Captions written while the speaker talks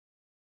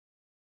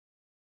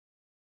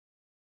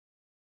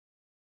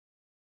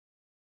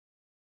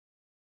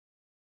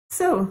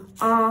So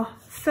our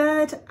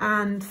third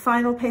and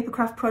final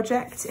papercraft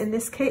project in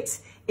this kit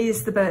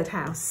is the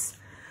birdhouse.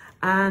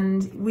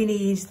 And we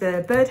need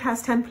the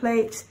birdhouse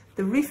template,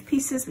 the roof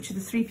pieces, which are the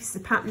 3 pieces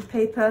of patterned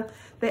paper.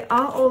 They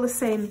are all the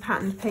same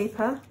patterned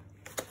paper.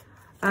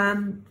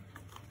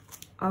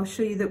 I'll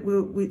show you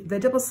that they're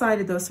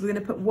double-sided though, so we're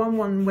going to put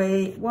one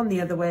way, one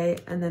the other way,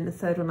 and then the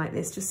third one like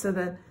this, just so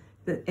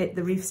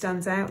the roof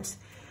stands out.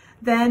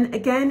 Then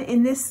again,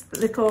 in this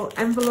little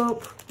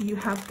envelope, you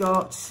have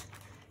got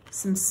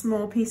some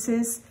small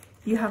pieces.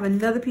 You have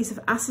another piece of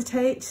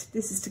acetate.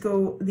 This is to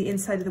go the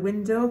inside of the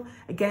window,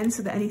 again,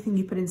 so that anything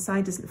you put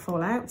inside doesn't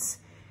fall out.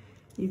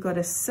 You've got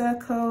a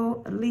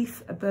circle, a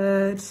leaf, a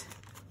bird,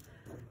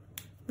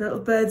 the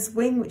little bird's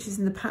wing, which is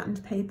in the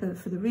patterned paper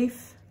for the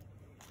roof,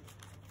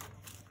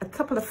 a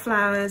couple of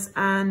flowers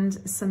and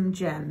some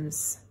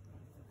gems.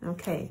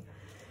 Okay,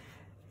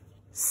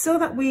 so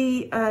that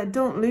we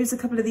don't lose a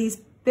couple of these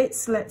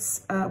bits,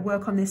 let's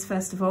work on this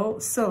first of all.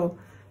 So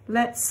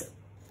let's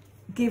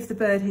give the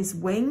bird his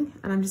wing,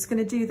 and I'm just going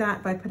to do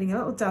that by putting a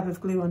little dab of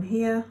glue on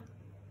here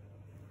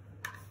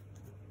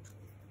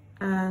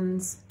and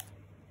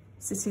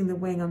sitting the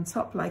wing on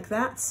top like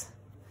that.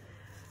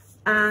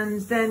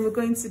 And then we're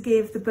going to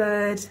give the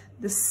bird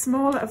the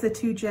smaller of the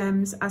 2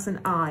 gems as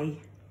an eye.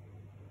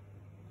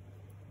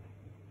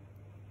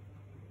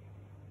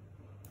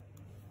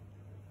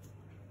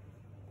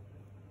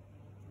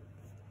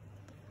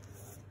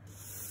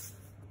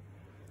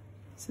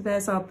 So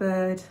there's our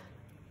bird,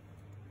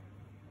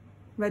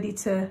 ready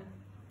to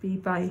be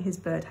by his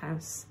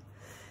birdhouse.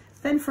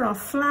 Then for our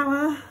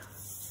flower,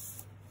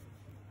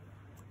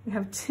 we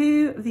have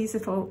 2 of these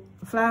little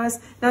flowers.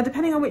 Now,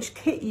 depending on which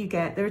kit you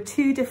get, there are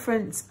 2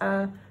 different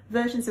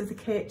versions of the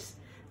kit.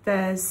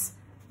 There's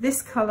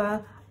this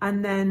colour,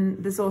 and then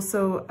there's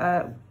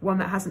also one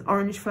that has an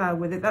orange flower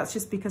with it. That's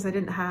just because I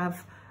didn't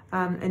have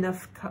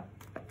enough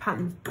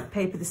pattern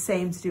paper the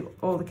same to do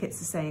all the kits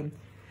the same.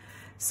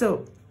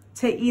 So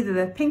take either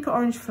the pink or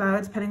orange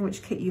flower, depending on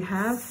which kit you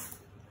have.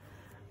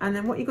 And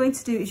then what you're going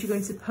to do is you're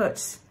going to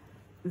put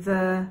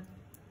the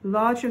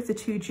larger of the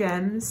 2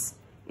 gems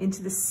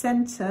into the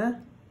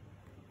center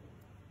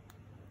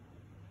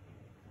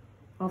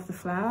of the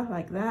flower,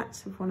 like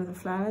that, of one of the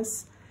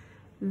flowers.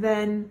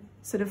 Then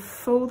sort of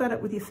fold that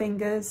up with your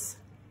fingers,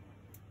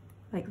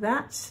 like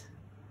that.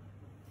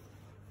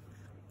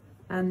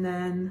 And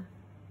then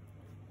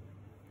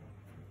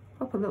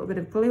pop a little bit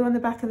of glue on the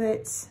back of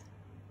it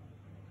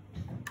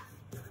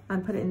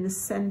and put it in the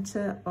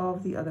center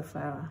of the other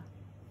flower.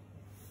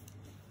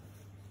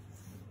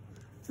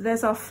 So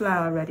there's our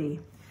flower ready.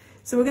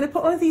 So we're going to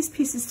put all of these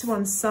pieces to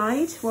one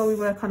side while we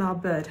work on our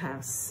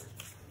birdhouse.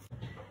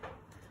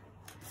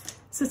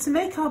 So to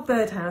make our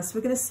birdhouse,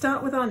 we're going to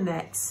start with our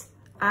net,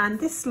 and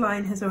this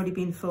line has already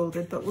been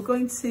folded, but we're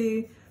going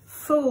to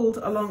fold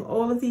along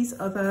all of these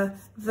other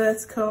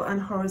vertical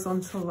and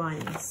horizontal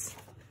lines.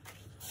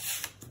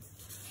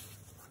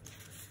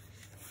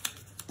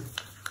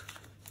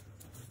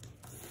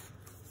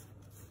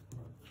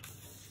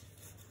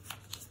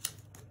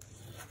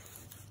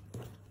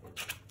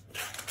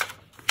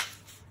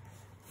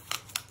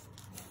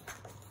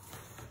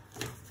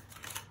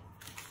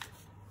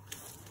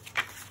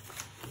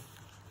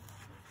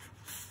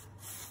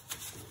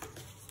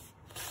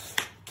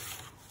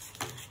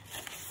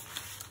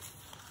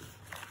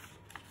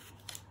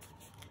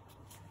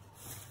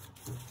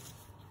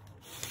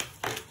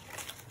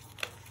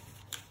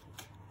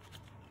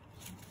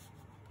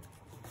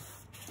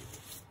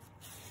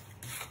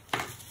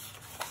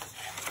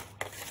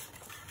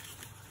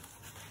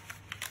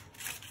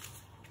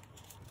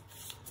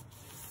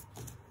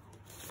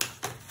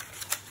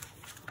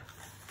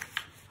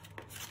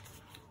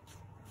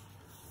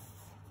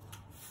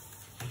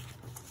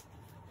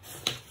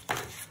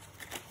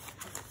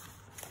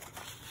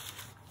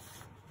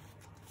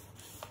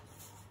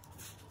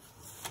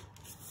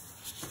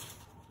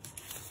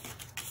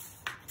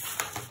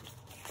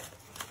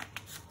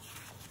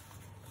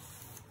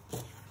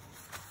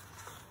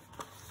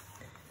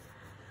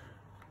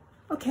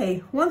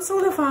 Okay, once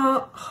all of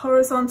our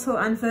horizontal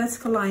and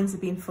vertical lines have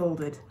been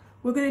folded,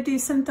 we're going to do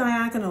some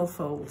diagonal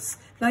folds.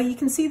 Now you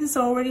can see there's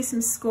already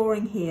some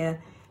scoring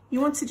here. You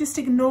want to just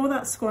ignore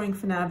that scoring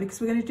for now, because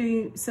we're going to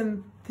do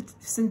some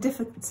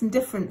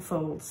different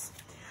folds.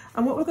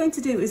 And what we're going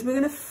to do is we're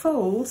going to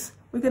fold,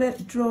 we're going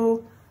to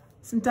draw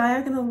some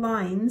diagonal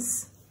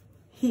lines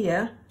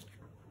here.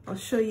 I'll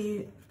show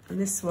you on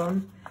this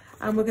one.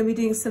 And we're going to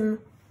be doing some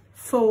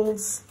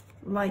folds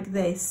like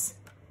this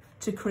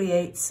to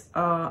create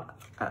our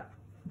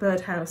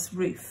birdhouse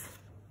roof.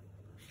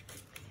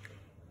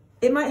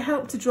 It might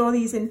help to draw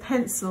these in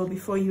pencil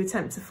before you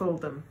attempt to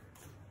fold them.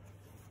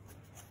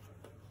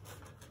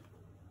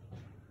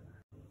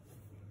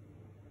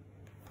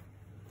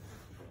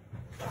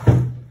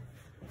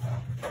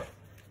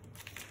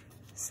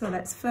 So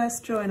let's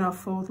first draw in our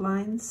fold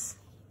lines.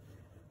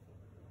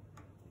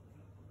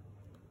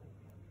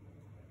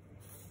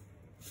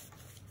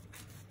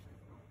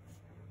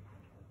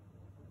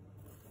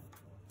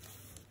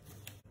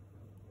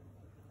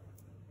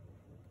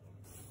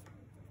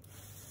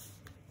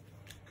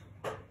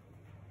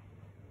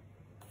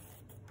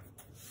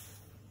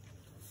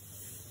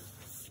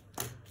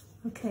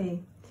 Okay,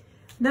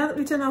 now that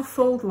we've done our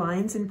fold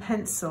lines in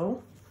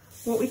pencil,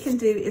 what we can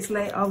do is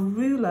lay our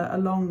ruler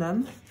along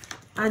them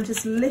and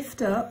just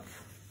lift up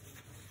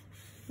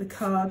the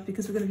card,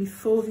 because we're going to be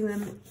folding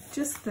them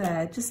just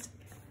there, just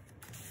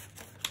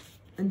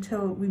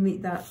until we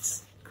meet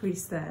that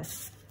crease there.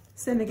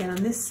 Same again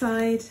on this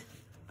side,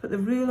 put the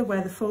ruler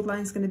where the fold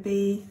line is going to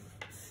be,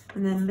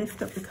 and then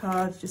lift up the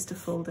card just to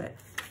fold it.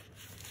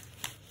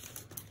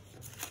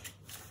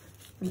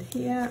 And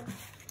here.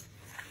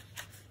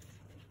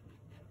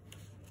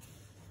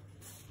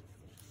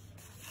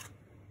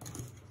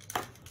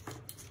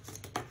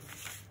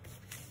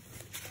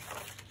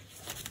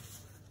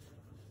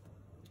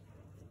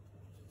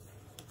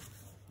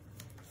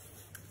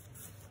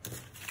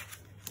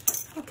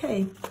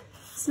 Okay,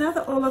 so now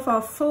that all of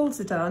our folds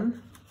are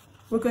done,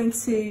 we're going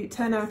to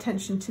turn our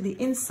attention to the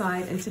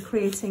inside and to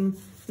creating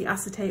the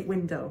acetate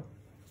window.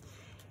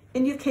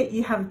 In your kit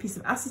you have a piece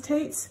of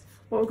acetate.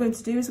 What we're going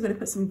to do is we're going to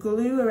put some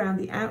glue around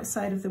the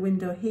outside of the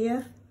window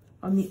here,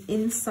 on the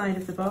inside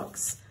of the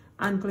box,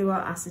 and glue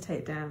our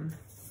acetate down.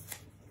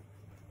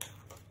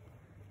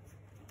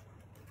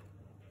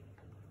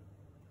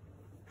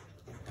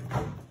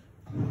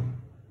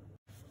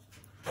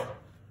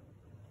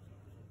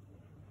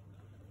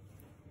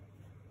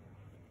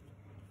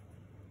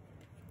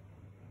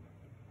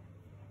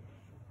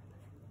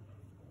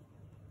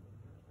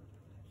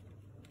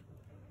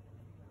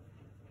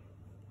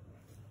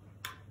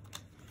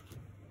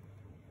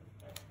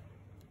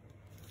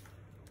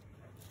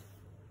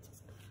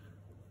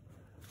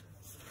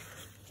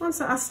 Once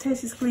the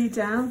acetate is glued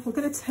down, we're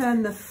going to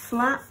turn the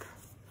flap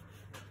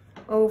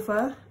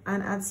over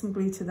and add some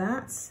glue to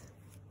that.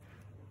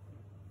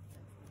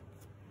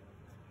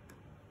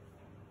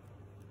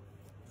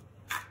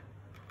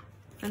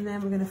 And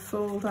then we're going to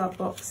fold our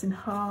box in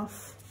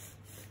half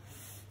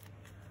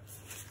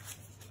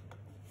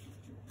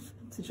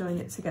to join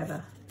it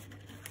together.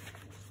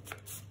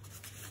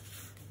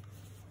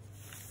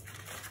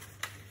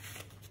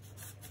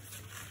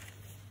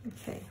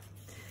 Okay.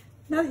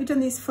 Now that you've done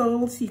these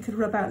folds, you could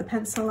rub out the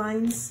pencil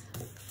lines.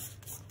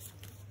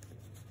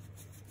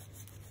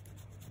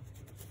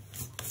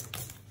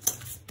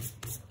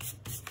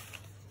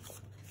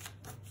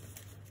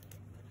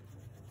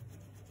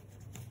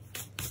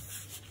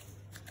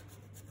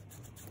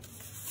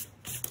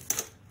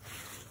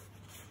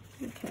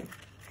 Okay.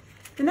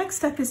 The next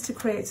step is to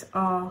create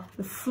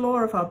the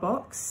floor of our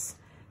box.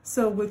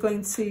 So we're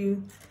going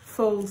to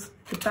fold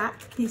the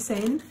back piece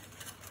in.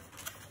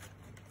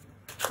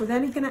 We're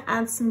then going to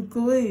add some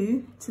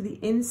glue to the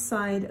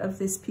inside of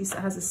this piece that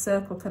has a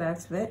circle cut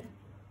out of it,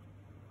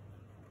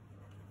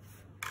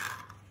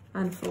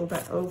 and fold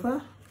that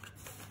over.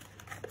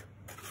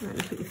 Right,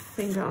 you put your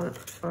finger on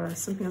it or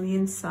something on the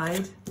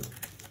inside,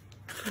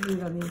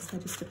 glue on the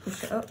inside just to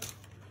push it up.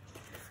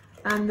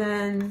 And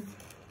then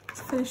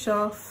to finish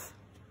off,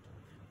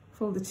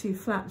 fold the two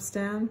flaps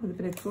down with a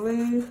bit of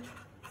glue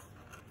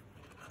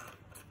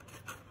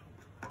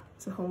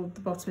to hold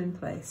the bottom in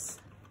place.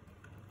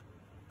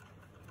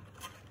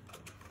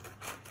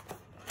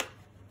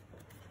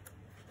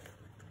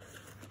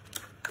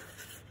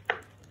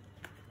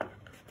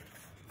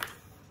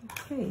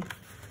 Okay,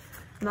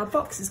 and our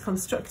box is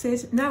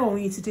constructed. Now all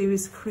we need to do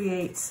is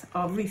create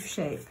our roof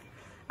shape.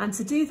 And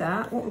to do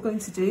that, what we're going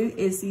to do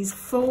is these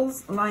fold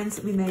lines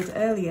that we made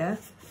earlier,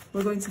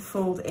 we're going to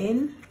fold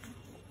in.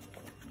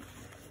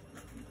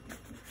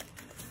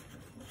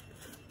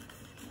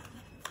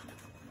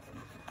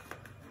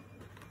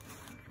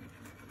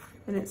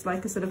 And it's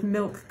like a sort of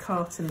milk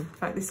carton. In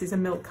fact, this is a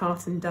milk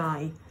carton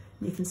die.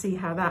 And you can see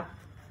how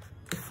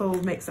the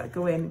fold makes that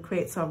go in and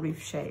creates our roof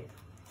shape.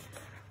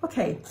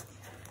 Okay.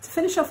 To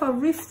finish off our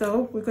roof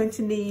though, we're going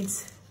to need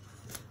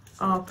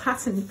our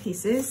pattern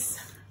pieces.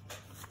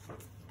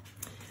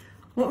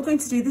 What we're going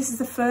to do, this is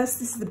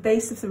the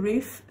base of the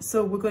roof,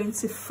 so we're going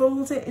to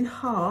fold it in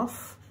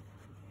half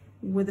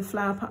with the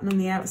flower pattern on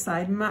the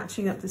outside,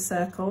 matching up the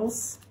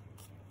circles.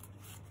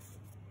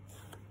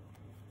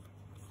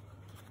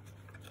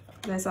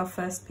 There's our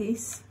first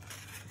piece.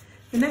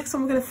 The next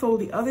one we're going to fold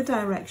the other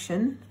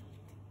direction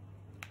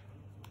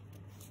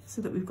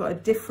so that we've got a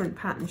different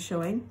pattern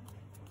showing.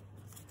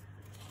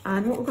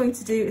 And what we're going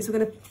to do is we're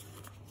going to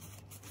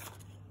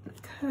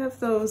curve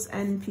those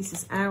end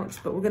pieces out,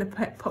 but we're going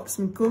to pop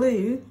some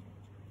glue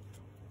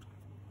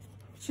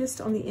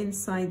just on the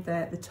inside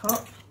there at the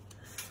top,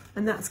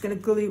 and that's going to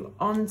glue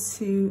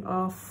onto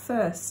our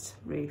first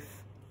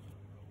roof.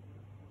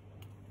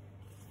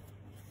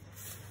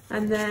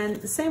 And then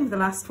the same with the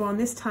last one,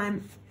 this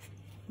time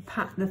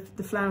pattern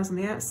the flowers on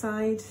the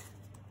outside.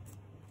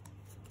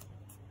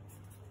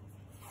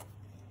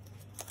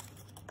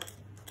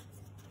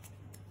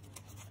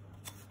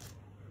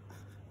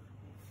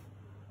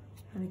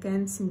 And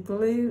again, some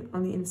glue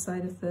on the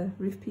inside of the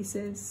roof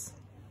pieces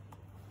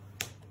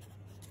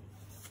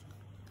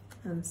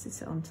and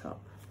sit it on top.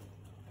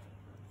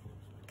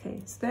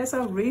 Okay, so there's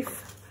our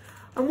roof.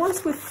 And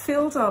once we've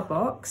filled our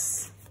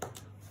box,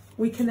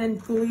 we can then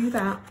glue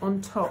that on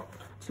top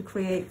to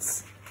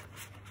create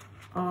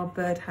our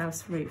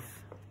birdhouse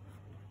roof.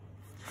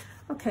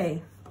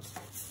 Okay,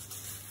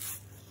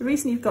 the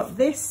reason you've got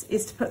this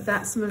is to put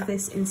some of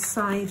this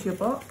inside your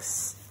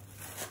box.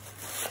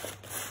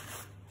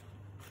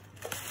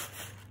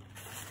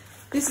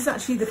 This is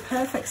actually the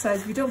perfect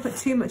size. If you don't put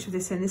too much of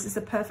this in, this is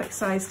the perfect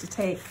size to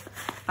take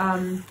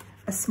a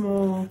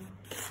small,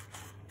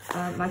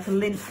 like a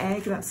lint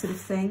egg, that sort of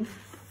thing.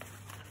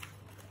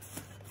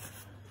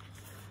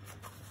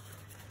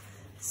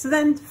 So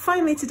then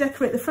finally, to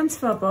decorate the front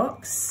of our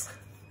box,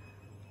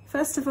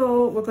 first of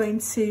all, we're going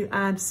to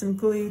add some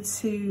glue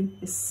to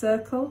this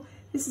circle.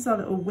 This is our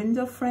little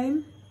window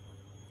frame.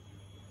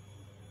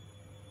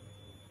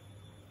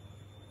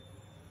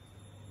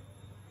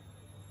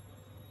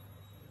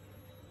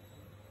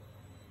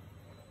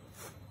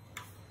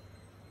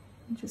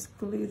 And just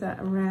glue that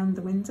around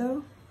the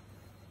window.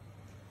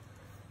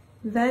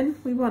 Then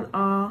we want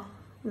our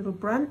little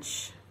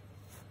branch.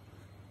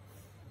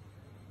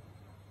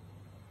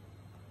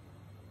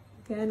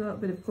 Again, a little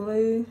bit of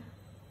glue.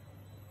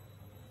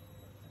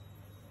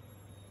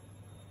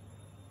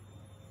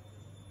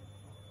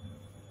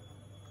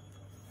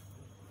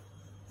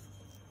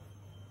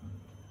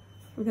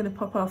 We're going to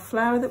pop our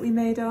flower that we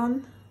made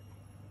on,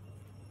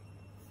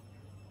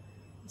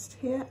 just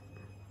here.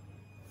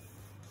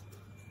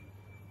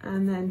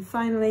 And then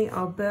finally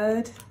our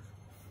bird.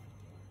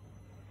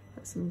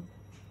 Put some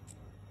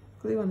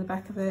glue on the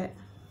back of it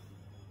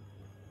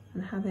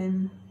and have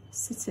him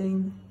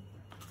sitting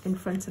in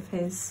front of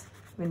his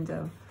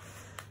window.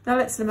 Now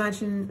let's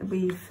imagine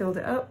we've filled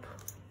it up.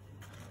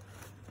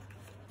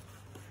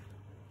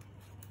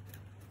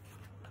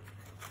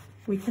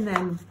 We can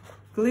then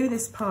glue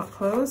this part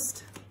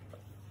closed.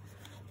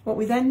 What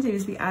we then do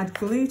is we add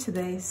glue to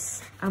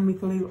this and we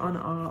glue on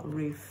our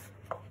roof.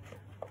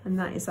 And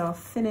that is our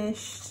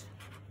finished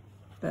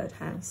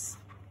birdhouse.